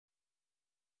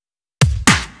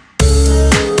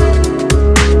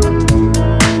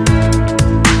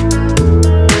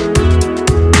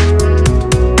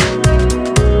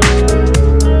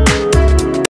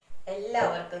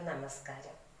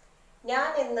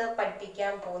ഇന്ന്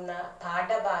പഠിപ്പിക്കാൻ പോകുന്ന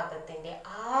പാഠഭാഗത്തിന്റെ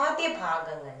ആദ്യ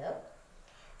ഭാഗങ്ങൾ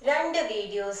രണ്ട്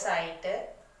വീഡിയോസ് ആയിട്ട്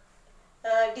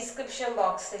ഡിസ്ക്രിപ്ഷൻ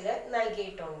ബോക്സിൽ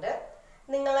നൽകിയിട്ടുണ്ട്.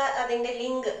 നിങ്ങൾ അതിന്റെ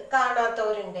ലിങ്ക്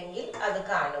കാണാത്തവരുണ്ടെങ്കിൽ അത്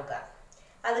കാണുക.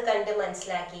 അത് കണ്ട്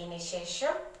മനസ്സിലാക്കിയതിന്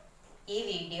ശേഷം ഈ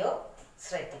വീഡിയോ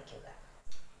ശ്രദ്ധിക്കുക.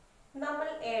 നമ്മൾ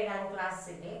 7ാം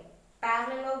ക്ലാസ്സിലെ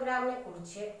പാരലലോഗ്രാമിനെ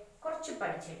കുറിച്ച് കുറച്ച്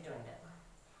പഠിച്ചിട്ടുണ്ട്.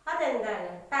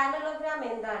 അതെന്താണ്? പാരലലോഗ്രാം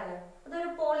എന്താണ്?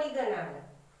 അതൊരു പോളിഗൺ ആണ്.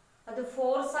 അത്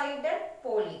 4 സൈഡഡ്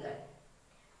പോളിഗൺ.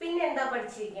 പിന്നെ എന്താ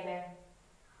പഠിച്ചിരിക്കണേ?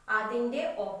 അതിന്റെ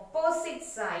ഓപ്പോസിറ്റ്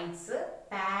സൈഡ്സ്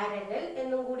പാരലൽ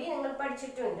എന്നും കൂടി നിങ്ങൾ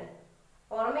പഠിച്ചിട്ടുണ്ട്.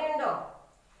 ഓർമ്മയുണ്ടോ?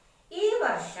 ഈ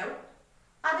വർഷം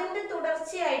അതിന്റെ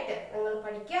തുടർച്ചയായിട്ട് നിങ്ങൾ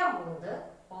പഠിക്കാൻ പോകുന്നത്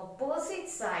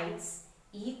ഓപ്പോസിറ്റ് സൈഡ്സ്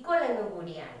ഈക്വൽ എന്നും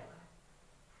കൂടിയാണ്.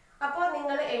 അപ്പോൾ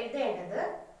നിങ്ങൾ എഴുതേണ്ടത്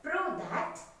prove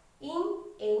that in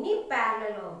any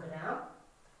parallelogram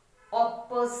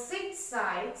opposite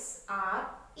sides are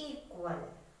equal.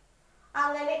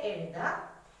 അങ്ങനെ എഴുതുക.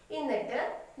 എന്നിട്ട്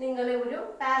നിങ്ങൾ ഒരു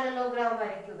പാരലലോഗ്രാം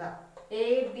വരയ്ക്കുക.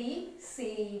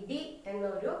 ABCD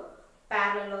എന്നൊരു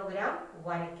പാരലലോഗ്രാം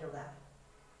വരയ്ക്കുക.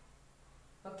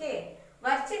 ഓക്കെ,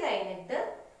 വരച്ചു കഴിഞ്ഞിട്ട്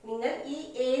നിങ്ങൾ ഈ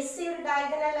AC ഒരു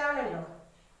ഡയഗണൽ ആണല്ലോ,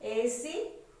 AC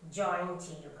ജോയിൻ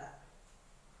ചെയ്യുക.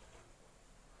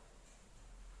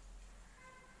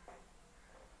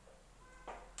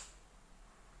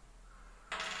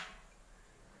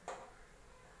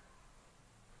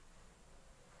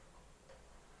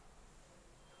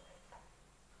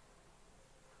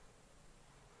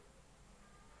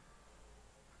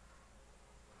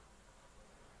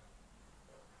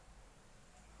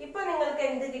 ഇപ്പൊ നിങ്ങൾക്ക്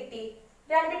എന്ത് കിട്ടി?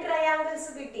 രണ്ട് ട്രയാങ്കിൾസ്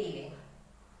കിട്ടിയില്ലേ?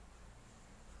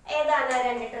 ഏതാണ്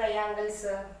രണ്ട്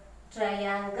ട്രയാങ്കിൾസ്?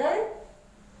 ട്രയാങ്കിൾ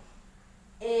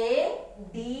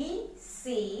ABC,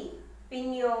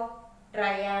 പിന്നെയോ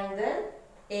ട്രയാങ്കിൾ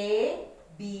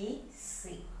ABC.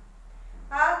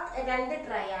 ആ രണ്ട്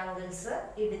ട്രയാങ്കിൾസ്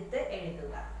എടുത്ത്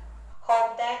എഴുതുക.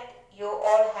 Hope that you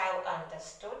all have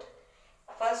understood.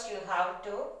 First you have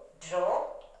to draw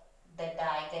the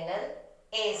diagonal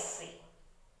AC.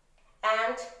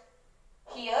 And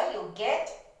here you get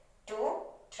two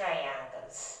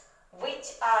triangles. Which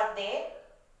are they?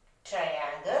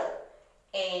 Triangle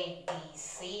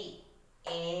ADC,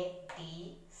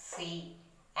 ADC,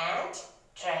 and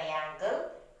triangle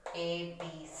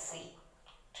ABC,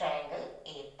 triangle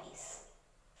ABC.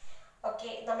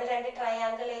 Okay, നമ്മൾ രണ്ട്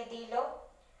triangle എഴുതിയല്ലോ.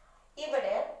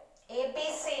 ഇവിടെ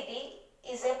ABCD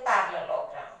is a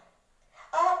parallelogram.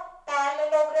 ആ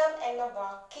parallelogram എന്ന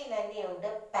വാക്കിൽ തന്നെയുണ്ട്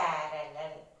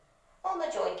parallel. ഒന്ന്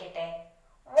ചോദിക്കട്ടെ,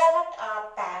 what are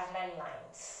parallel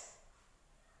lines?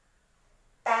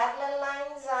 Parallel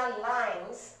lines are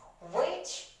lines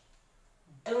which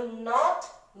do not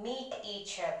meet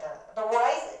each other.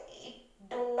 Otherwise, it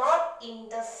do not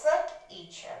intersect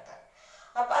each other.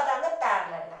 അപ്പോൾ അതാണ്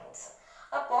പാരലൽ ലൈൻസ്.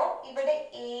 അപ്പോൾ ഇവിടെ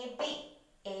AB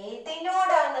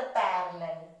ഏതിനോടാണ്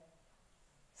പാരലൽ?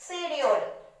 സിഡിയോട്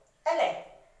അല്ലേ?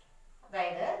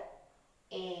 അതായത്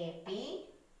AB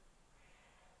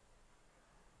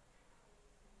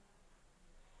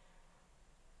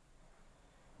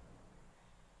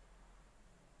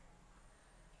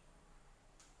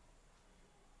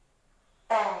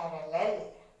parallel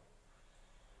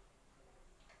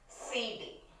CD.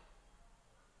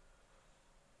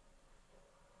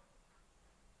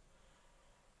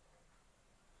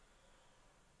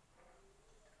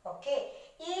 ഓക്കെ,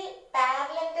 ഈ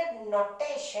പാരലലിന്റെ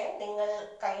നൊട്ടേഷൻ നിങ്ങൾ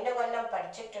കഴിഞ്ഞ കൊല്ലം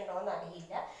പഠിച്ചിട്ടുണ്ടോ എന്ന്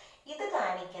അറിയില്ല. ഇത്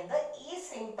കാണിക്കുന്നത്, ഈ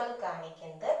സിമ്പിൾ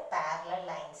കാണിക്കുന്നത് പാരലൽ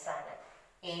ലൈൻസ് ആണ്.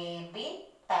 AB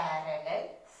parallel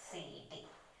CD.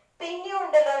 പിന്നെ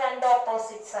ഉണ്ടല്ലോ രണ്ട്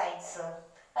ഓപ്പോസിറ്റ് സൈഡ്സ്.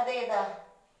 അതേതാ?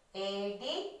 AD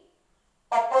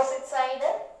ഓപ്പോസിറ്റ്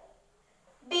സൈഡ്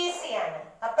BC ആണ്.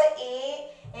 അപ്പൊ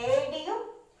ADയും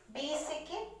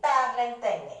BCക്ക് പാരലൽ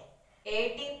തന്നെ.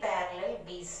 AD parallel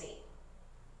BC.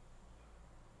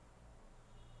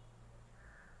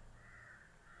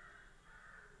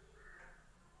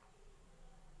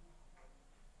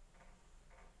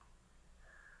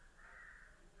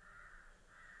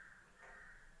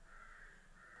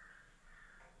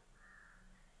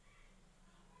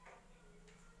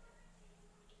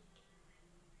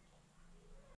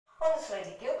 ഒന്ന്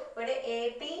ശ്രദ്ധിക്കൂ, ഇവിടെ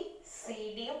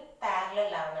ABCDയും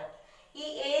പാരലൽ ആണ്. ഈ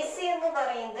AC എന്ന്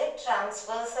പറയുന്നത്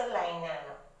ട്രാൻസ്വേഴ്സൽ ലൈൻ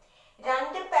ആണ്.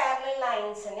 രണ്ട് പാരലൽ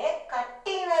ലൈൻസിനെ കട്ട്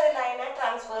ചെയ്യുന്ന ഒരു ലൈനാണ്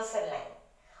ട്രാൻസ്വേഴ്സൽ ലൈൻ.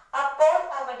 അപ്പോൾ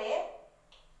അവിടെ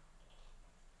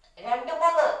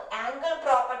 2-3 ആംഗിൾ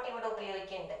പ്രോപ്പർട്ടി ഇവിടെ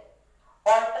ഉപയോഗിക്കുന്നുണ്ട്.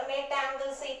 ഓൾട്ടർനേറ്റ്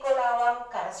ആംഗിൾസ് ഈക്വൽ ആവാം,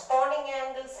 കറസ്പോണ്ടിങ്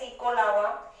ആംഗിൾസ് ഈക്വൽ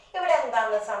ആവാം. ഇവിടെ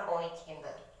എന്താണ്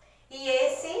സംഭവിക്കുന്നത്? ഈ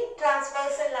AC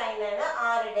ട്രാൻസ്വേഴ്സൽ ലൈനാണ്.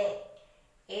 ആരുടെ?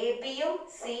 എ ബിയും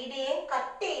സി ഡിയും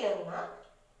കട്ട് ചെയ്യുന്ന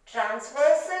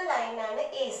ട്രാൻസ്വേഴ്സൽ ലൈനാണ്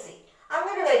എ സി.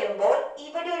 അങ്ങനെ വരുമ്പോൾ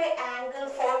ഇവിടെ ഒരു ആംഗിൾ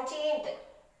ഫോം ചെയ്യുന്നുണ്ട്,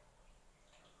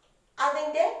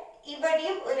 അതിന്റെ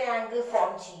ഇവിടെയും ഒരു ആംഗിൾ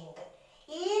ഫോം ചെയ്യുന്നുണ്ട്.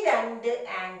 ഈ രണ്ട്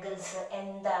ആംഗിൾസ്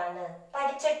എന്താണ്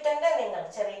പഠിച്ചിട്ടുണ്ട്, നിങ്ങൾ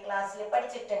ചെറിയ ക്ലാസ്സിൽ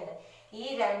പഠിച്ചിട്ടുണ്ട്. ഈ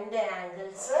രണ്ട്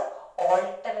ആംഗിൾസ്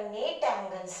ഓൾട്ടർനേറ്റ്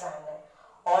ആംഗിൾസ് ആണ്.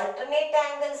 ഓൾട്ടർനേറ്റ്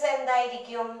ആംഗിൾസ്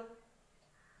എന്തായിരിക്കും?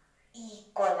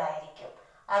 ഈക്വൽ ആയിരിക്കും.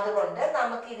 അതുകൊണ്ട്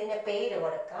നമുക്ക് ഇതിന് പേര്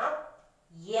കൊടുക്കാം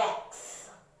എക്സ്.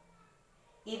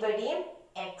 ഇവിടെയും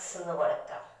എക്സ് എന്ന്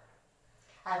കൊടുക്കാം.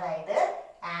 അതായത്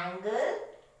angle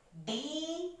D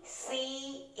C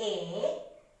A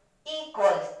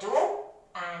equal to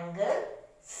angle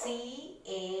C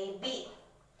A B.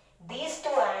 These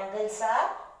two angles are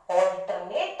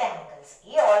alternate angles.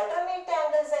 ഈ alternate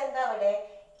angles എന്താ അവിടെ?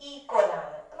 ഈക്വൽ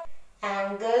ആണ്.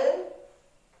 Angle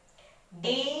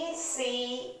D C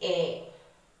A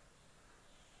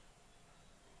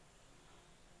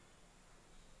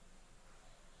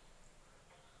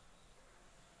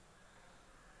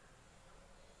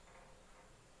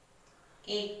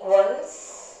equals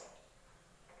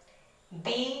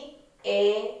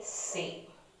BAC.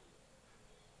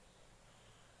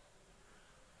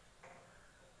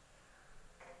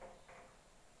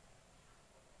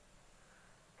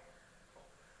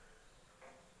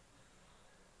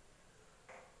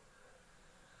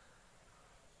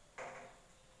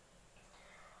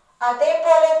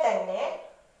 അതേപോലെ തന്നെ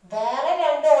വേറെ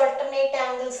രണ്ട് ഓൾട്ടർനേറ്റ്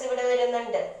ആംഗിൾസ് ഇവിടെ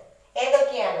വരുന്നുണ്ട്.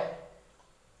 ഏതൊക്കെയാണ്?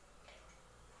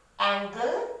 Angle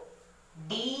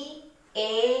D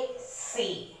A C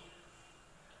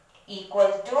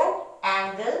equal to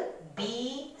angle B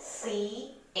C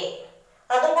A.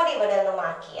 അതും കൂടി ഇവിടെ ഒന്ന്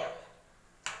മാർക്ക് ചെയ്യാം.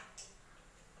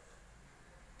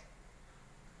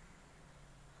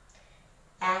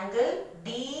 ആംഗിൾ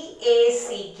ഡി എ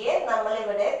സിക്ക് നമ്മൾ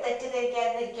ഇവിടെ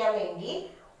തെറ്റിദ്ധരിക്കാതിരിക്കാൻ വേണ്ടി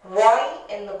y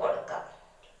എന്ന് കൊടുക്കാം.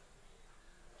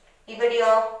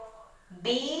 ഇവിടെയോ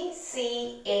ബി സി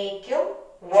എക്കും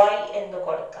y എന്ന്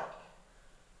കൊടുക്കാം.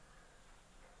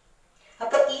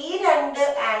 അപ്പൊ ഈ രണ്ട്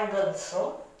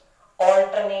ആംഗിൾസും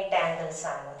ഓൾട്ടർനേറ്റ് ആംഗിൾസ്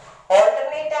ആണ്.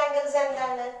 ഓൾട്ടർനേറ്റ് ആംഗിൾസ്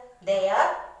എന്താണ്? They are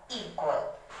equal.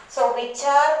 So which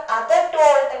are other to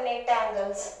alternate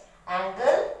angles?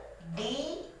 Angle D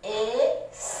A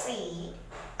C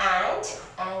and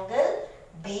angle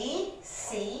B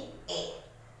C A.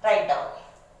 Write down.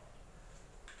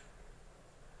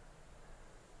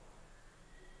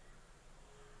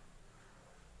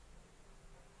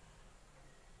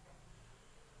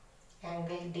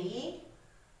 Angle D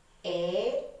A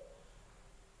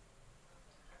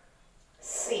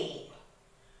C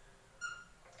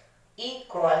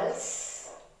equals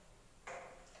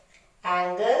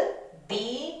angle B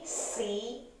C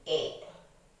A.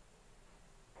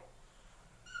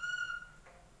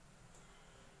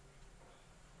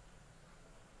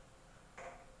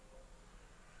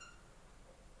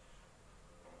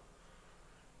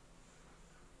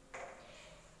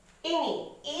 ഇനി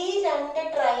ഈ രണ്ട്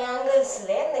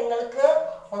ട്രയാങ്കിൾസിലെ നിങ്ങൾക്ക്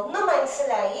ഒന്ന്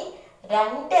മനസ്സിലായി,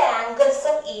 രണ്ട്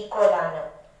ആംഗിൾസും equal ആണ്.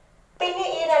 പിന്നെ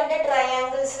ഈ രണ്ട്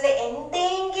ട്രയാങ്കിൾസിലെ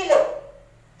എന്തെങ്കിലും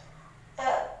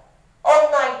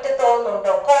ഒന്നായിട്ട്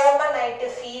തോന്നുന്നുണ്ടോ? കോമൺ ആയിട്ട്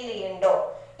ഫീൽ ചെയ്യുന്നുണ്ടോ?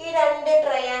 ഈ രണ്ട്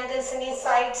ട്രയാങ്കിൾസിന്റെ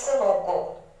സൈഡ്സ് നോക്കൂ.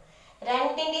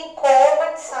 രണ്ടിന്റെയും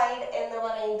കോമൺ സൈഡ് എന്ന്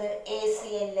പറയുന്നത് എ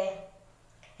സി അല്ലേ?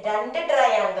 രണ്ട്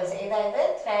ട്രയാങ്കിൾസ്, അതായത്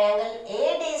triangle A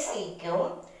D സിക്കും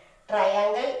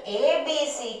triangle A B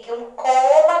സിക്കും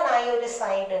common ആയ ഒരു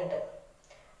സൈഡ് ഉണ്ട്,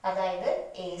 അതായത്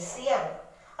എ സി ആണ്.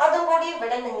 അതും കൂടി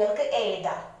ഇവിടെ നിങ്ങൾക്ക്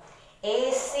എഴുതാം. A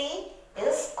C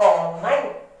is common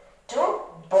to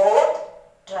both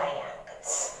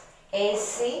triangles. A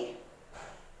C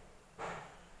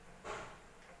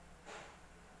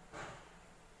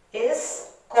is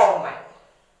common.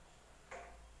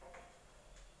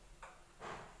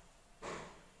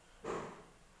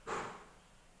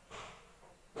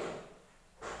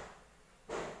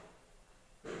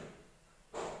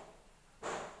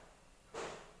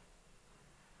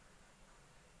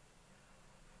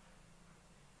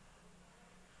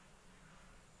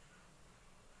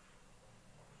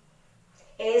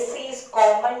 AC is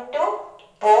common to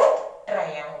both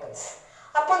triangles.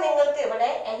 അപ്പോൾ നിങ്ങൾക്ക് ഇവിടെ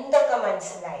എന്തൊക്കെ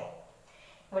മനസ്സിലായി?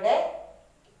 ഇവിടെ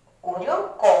ഒരു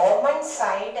കോമൺ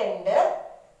സൈഡ് ഉണ്ട്,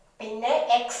 പിന്നെ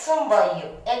എക്സും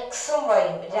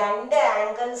വൈയും രണ്ട്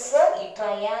ആംഗിൾസ് ഈ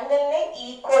ട്രയാങ്കിളിന്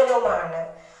ഈക്വലുമാണ്.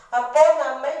 അപ്പോൾ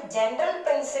നമ്മൾ ജനറൽ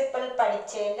പ്രിൻസിപ്പിൾ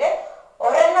പഠിച്ചതിൽ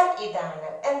ഒരെണ്ണം ഇതാണ്.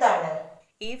 എന്താണ്?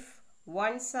 If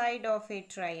one side of a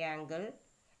triangle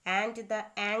and the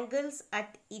angles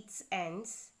at its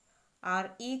ends are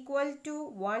equal to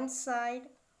one side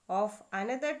of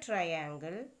another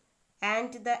triangle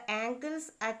and the angles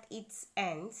at its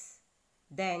ends,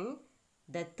 then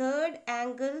the third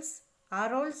angles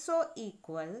are also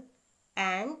equal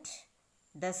and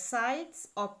the sides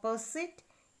opposite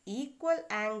equal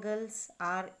angles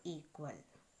are equal.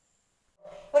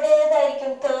 ഇവിടെ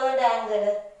ഏതായിരിക്കും third angle?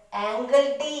 Angle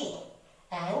D.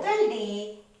 Angle D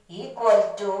equal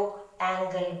to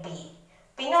angle B.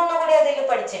 പിന്നെ ഒന്നുകൂടി അതിൽ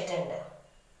പഠിച്ചിട്ടുണ്ട്,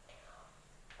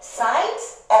 sides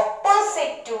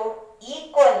opposite to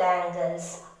equal angles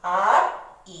are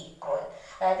equal.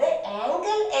 അതായത്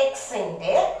angle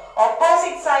എക്സിന്റെ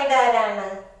opposite side ആരാണ്?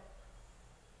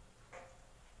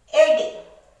 AD.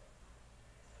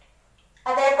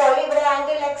 അതേപോലെ ഇവിടെ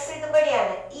ആംഗിൾ എക്സ്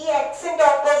ഇതുപടിയാണ്. ഈ എക്സിന്റെ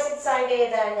ഓപ്പോസിറ്റ് സൈഡ്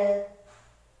ഏതാണ്?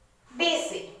 BC.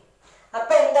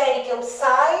 അപ്പൊ എന്തായിരിക്കും?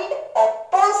 Side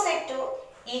opposite two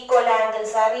equal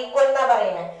angles are equal എന്നാ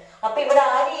പറയുന്നത്. അപ്പൊ ഇവിടെ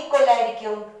ആര് ഈക്വൽ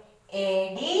ആയിരിക്കും?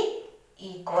 AD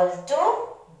equal to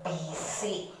BC.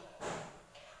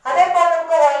 അതേപോലെ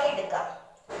നമുക്ക് y എടുക്കാം.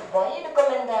 y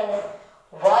എടുക്കുമ്പോൾ എന്താണ്?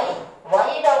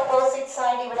 yയുടെ ഓപ്പോസിറ്റ്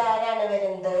സൈഡ് ഇവിടെ ആരാണ്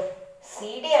വരുന്നത്?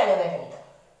 CD ആണ് വരുന്നത്.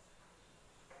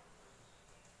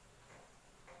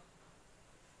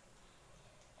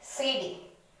 CD.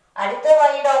 അടുത്ത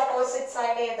yയുടെ ഓപ്പോസിറ്റ്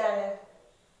സൈഡ് ഏതാണ്?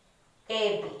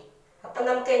 AB. അപ്പൊ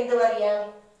നമുക്ക് എന്ത് പറയാം?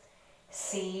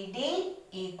 CD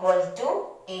equal to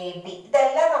AB.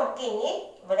 ഇതെല്ലാം നമുക്ക് ഇനി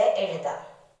ഇവിടെ എഴുതാം.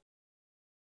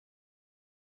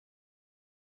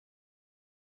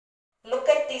 Look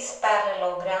at this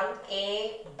parallelogram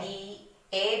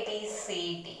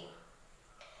ABCD.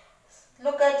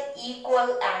 Look at equal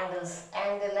angles.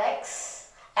 Angle X.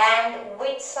 And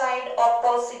which side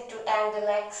opposite to angle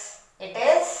X? It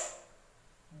is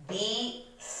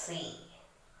BC.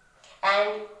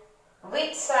 And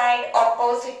which side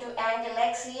opposite to angle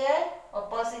X here?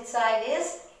 Opposite side is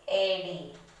AD.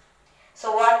 So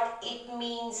what it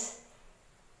means?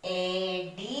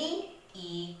 AD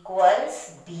equals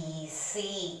BC.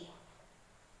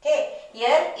 Okay,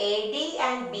 here AD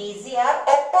and BC are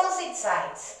opposite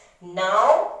sides. Now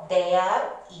they are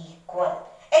equal.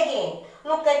 Again,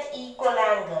 look at equal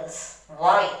angles.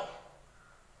 Y.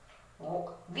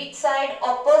 Which side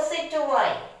opposite to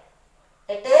Y?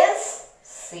 It is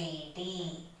CD.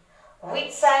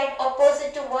 Which side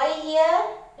opposite to Y here?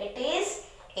 It is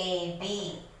AB.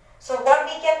 So what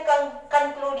we can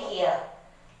conclude here?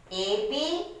 AB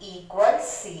equals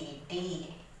CD.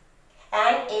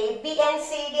 And AB and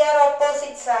CD are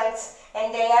opposite sides and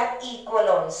they are equal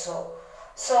also.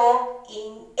 So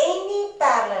in any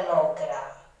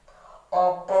parallelogram,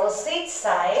 opposite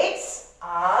sides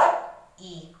are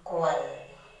equal.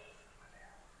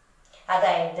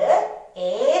 അതായത്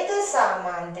ഏത്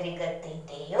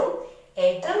സാമാന്തരികത്തിന്റെയും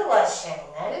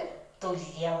എതിർവശങ്ങൾ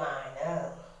തുല്യമാണ്.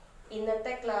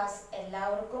 ഇന്നത്തെ class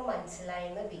എല്ലാവർക്കും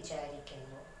മനസ്സിലായെന്ന് വിചാരിക്കുന്നു.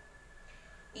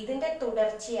 ഇതിന്റെ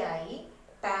തുടർച്ചയായി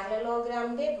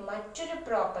പാരലലോഗ്രാമിന്റെ മറ്റൊരു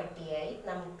പ്രോപ്പർട്ടിയായി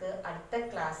നമുക്ക് അടുത്ത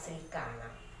ക്ലാസ്സിൽ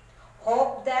കാണാം.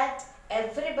 Hope that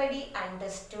everybody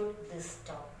understood this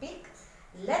topic.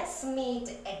 Let's meet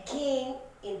again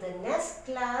in the next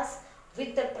class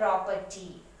with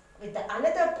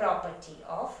another property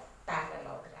of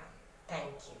parallelogram.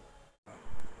 Thank you.